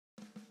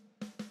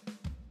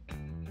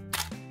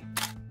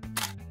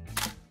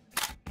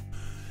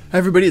Hi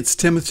everybody, it's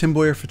Tim with Tim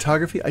Boyer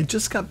Photography. I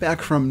just got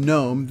back from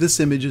Nome. This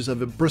image is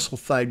of a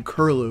bristle-thighed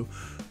curlew,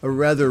 a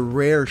rather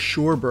rare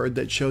shorebird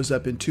that shows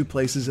up in two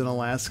places in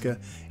Alaska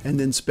and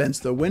then spends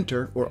the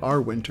winter, or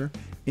our winter,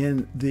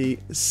 in the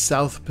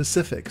South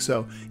Pacific.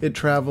 So it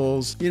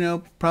travels,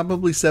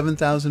 probably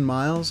 7,000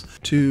 miles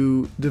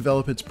to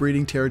develop its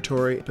breeding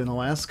territory in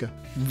Alaska.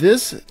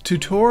 This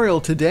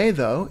tutorial today,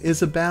 though,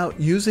 is about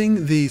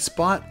using the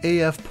Spot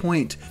AF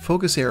point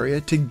focus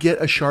area to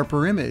get a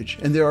sharper image.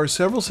 And there are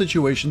several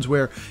situations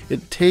where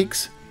it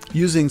takes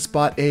using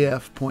Spot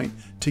AF point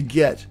to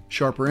get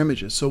sharper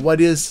images. So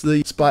what is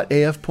the Spot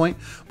AF point?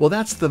 Well,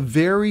 that's the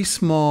very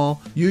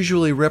small,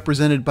 usually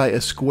represented by a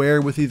square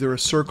with either a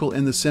circle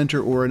in the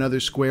center or another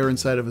square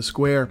inside of a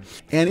square.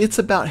 And it's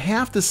about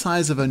half the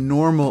size of a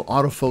normal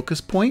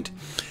autofocus point,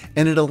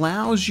 and it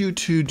allows you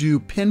to do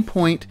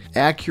pinpoint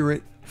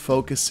accurate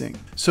focusing.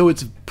 So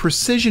it's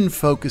precision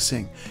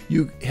focusing.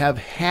 You have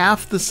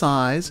half the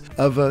size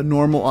of a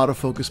normal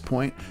autofocus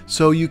point,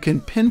 so you can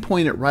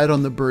pinpoint it right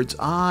on the bird's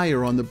eye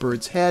or on the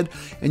bird's head,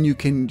 and you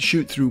can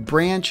shoot through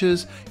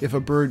branches. If a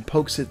bird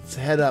pokes its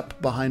head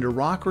up behind a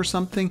rock or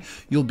something,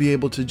 you'll be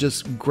able to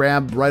just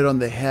grab right on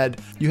the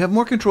head. You have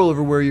more control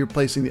over where you're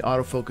placing the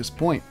autofocus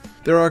point.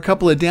 There are a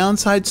couple of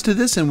downsides to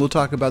this, and we'll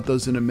talk about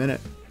those in a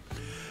minute.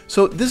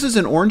 So this is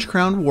an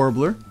orange-crowned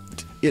warbler.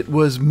 It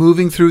was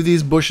moving through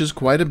these bushes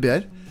quite a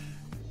bit,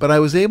 but I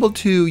was able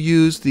to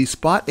use the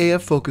Spot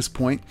AF focus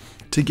point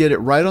to get it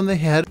right on the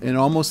head and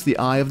almost the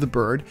eye of the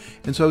bird,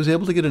 and so I was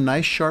able to get a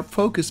nice sharp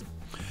focus.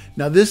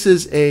 Now this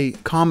is a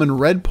common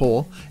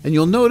redpoll, and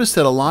you'll notice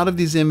that a lot of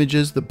these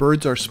images, the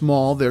birds are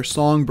small, they're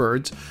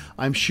songbirds.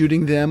 I'm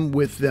shooting them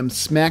with them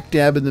smack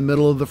dab in the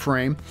middle of the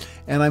frame,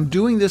 and I'm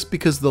doing this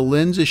because the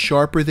lens is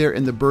sharper there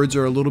and the birds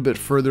are a little bit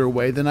further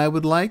away than I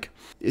would like.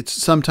 It's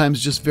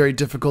sometimes just very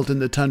difficult in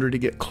the tundra to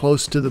get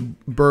close to the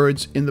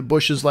birds in the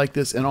bushes like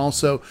this, and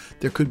also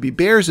there could be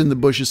bears in the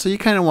bushes, so you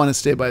kind of want to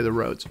stay by the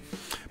roads.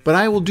 But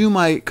I will do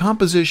my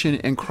composition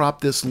and crop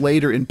this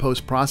later in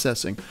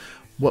post-processing.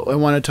 What I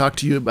want to talk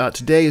to you about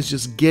today is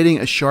just getting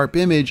a sharp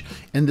image,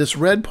 and this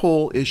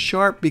redpoll is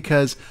sharp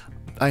because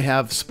I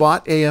have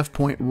Spot AF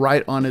point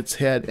right on its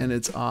head and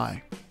its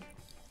eye.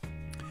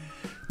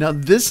 Now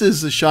this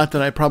is a shot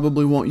that I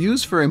probably won't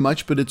use very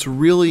much, but it's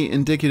really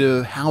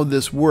indicative of how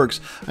this works.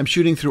 I'm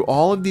shooting through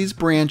all of these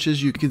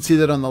branches. You can see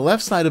that on the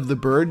left side of the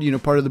bird,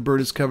 part of the bird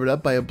is covered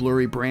up by a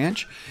blurry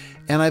branch.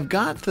 And I've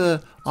got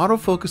the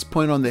autofocus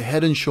point on the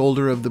head and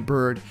shoulder of the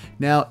bird.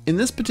 Now, in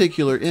this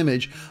particular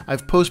image,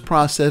 I've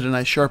post-processed and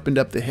I sharpened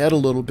up the head a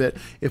little bit.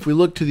 If we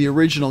look to the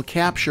original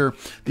capture,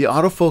 the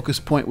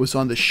autofocus point was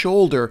on the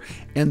shoulder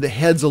and the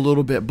head's a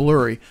little bit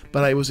blurry,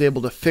 but I was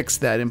able to fix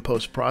that in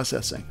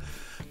post-processing.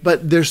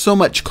 But there's so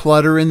much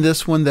clutter in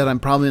this one that I'm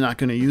probably not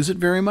going to use it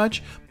very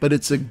much, but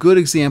it's a good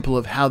example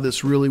of how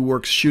this really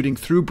works shooting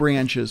through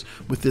branches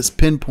with this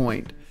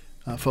pinpoint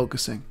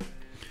focusing.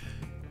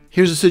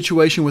 Here's a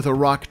situation with a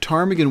rock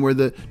ptarmigan where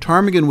the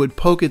ptarmigan would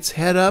poke its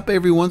head up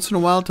every once in a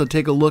while to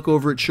take a look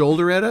over its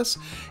shoulder at us.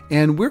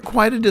 And we're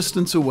quite a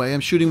distance away.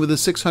 I'm shooting with a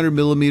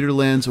 600mm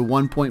lens, a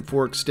 1.4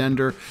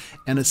 extender,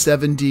 and a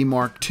 7D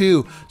Mark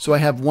II. So I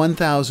have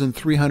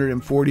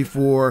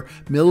 1,344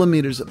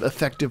 millimeters of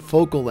effective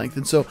focal length.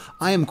 And so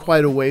I am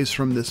quite a ways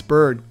from this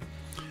bird.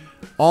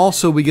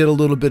 Also, we get a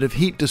little bit of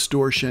heat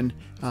distortion,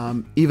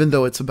 even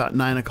though it's about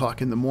 9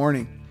 o'clock in the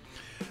morning.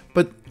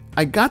 But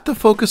I got the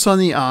focus on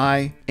the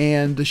eye,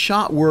 and the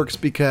shot works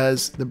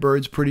because the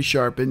bird's pretty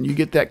sharp, and you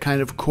get that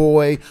kind of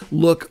coy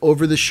look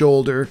over the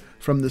shoulder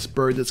from this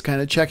bird that's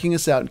kind of checking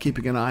us out and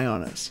keeping an eye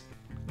on us.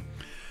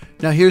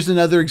 Now here's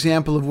another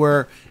example of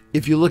where,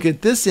 if you look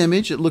at this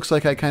image, it looks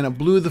like I kind of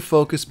blew the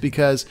focus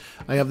because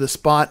I have the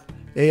Spot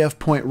AF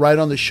point right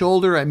on the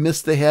shoulder. I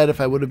missed the head.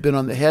 If I would have been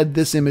on the head,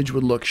 this image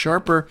would look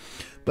sharper.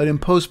 But in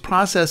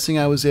post-processing,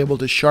 I was able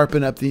to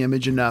sharpen up the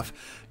image enough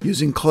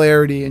using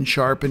clarity and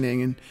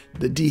sharpening and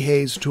the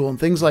dehaze tool and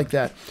things like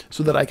that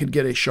so that I could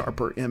get a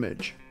sharper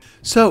image.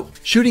 So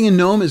shooting in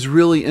Nome is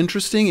really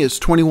interesting. It's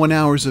 21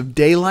 hours of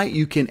daylight.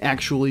 You can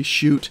actually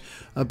shoot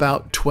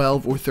about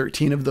 12 or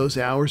 13 of those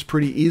hours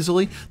pretty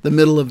easily. The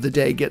middle of the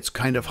day gets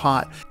kind of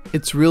hot.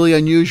 It's really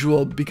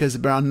unusual because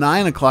around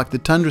 9 o'clock the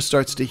tundra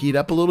starts to heat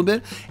up a little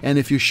bit, and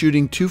if you're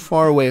shooting too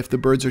far away, if the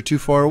birds are too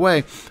far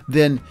away,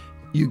 then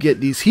you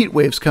get these heat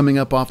waves coming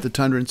up off the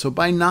tundra, and so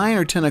by 9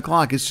 or 10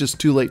 o'clock it's just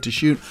too late to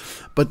shoot.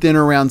 But then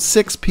around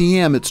 6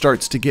 p.m. it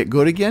starts to get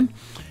good again,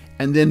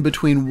 and then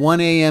between 1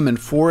 a.m. and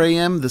 4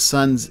 a.m. the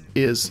sun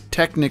is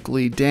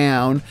technically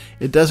down.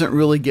 It doesn't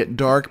really get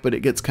dark, but it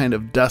gets kind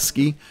of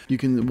dusky. You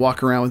can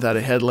walk around without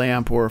a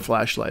headlamp or a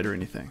flashlight or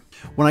anything.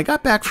 When I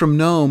got back from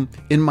Nome,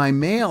 in my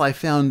mail I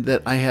found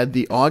that I had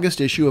the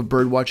August issue of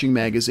Birdwatching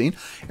magazine,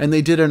 and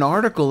they did an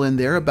article in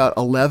there about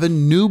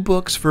 11 new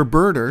books for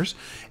birders,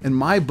 and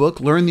my book,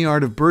 Learn the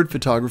Art of Bird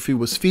Photography,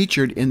 was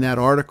featured in that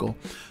article.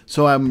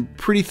 So I'm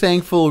pretty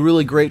thankful,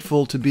 really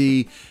grateful to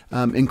be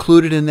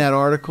included in that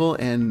article,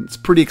 and it's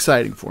pretty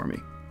exciting for me.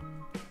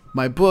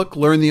 My book,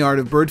 Learn the Art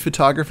of Bird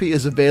Photography,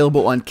 is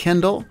available on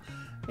Kindle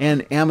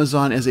and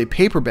Amazon as a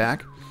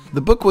paperback.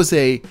 The book was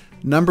a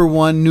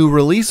 #1 new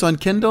release on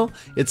Kindle.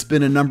 It's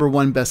been a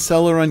 #1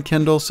 bestseller on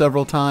Kindle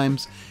several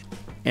times.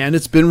 And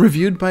it's been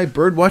reviewed by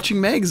Birdwatching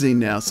Magazine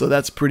now, so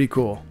that's pretty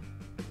cool.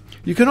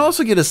 You can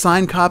also get a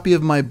signed copy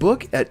of my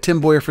book at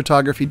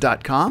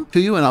timboyerphotography.com to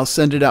you, and I'll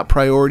send it out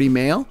priority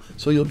mail,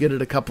 so you'll get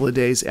it a couple of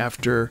days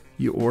after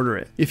you order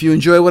it. If you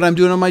enjoy what I'm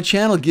doing on my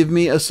channel, give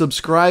me a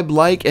subscribe,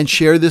 like, and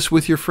share this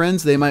with your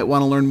friends. They might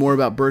want to learn more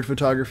about bird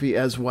photography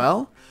as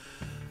well.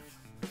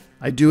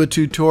 I do a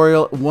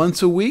tutorial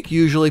once a week,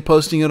 usually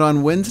posting it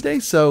on Wednesday,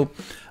 so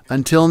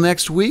until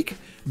next week,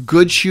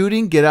 good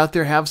shooting, get out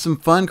there, have some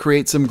fun,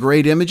 create some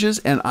great images,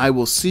 and I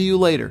will see you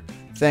later.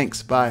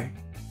 Thanks, bye.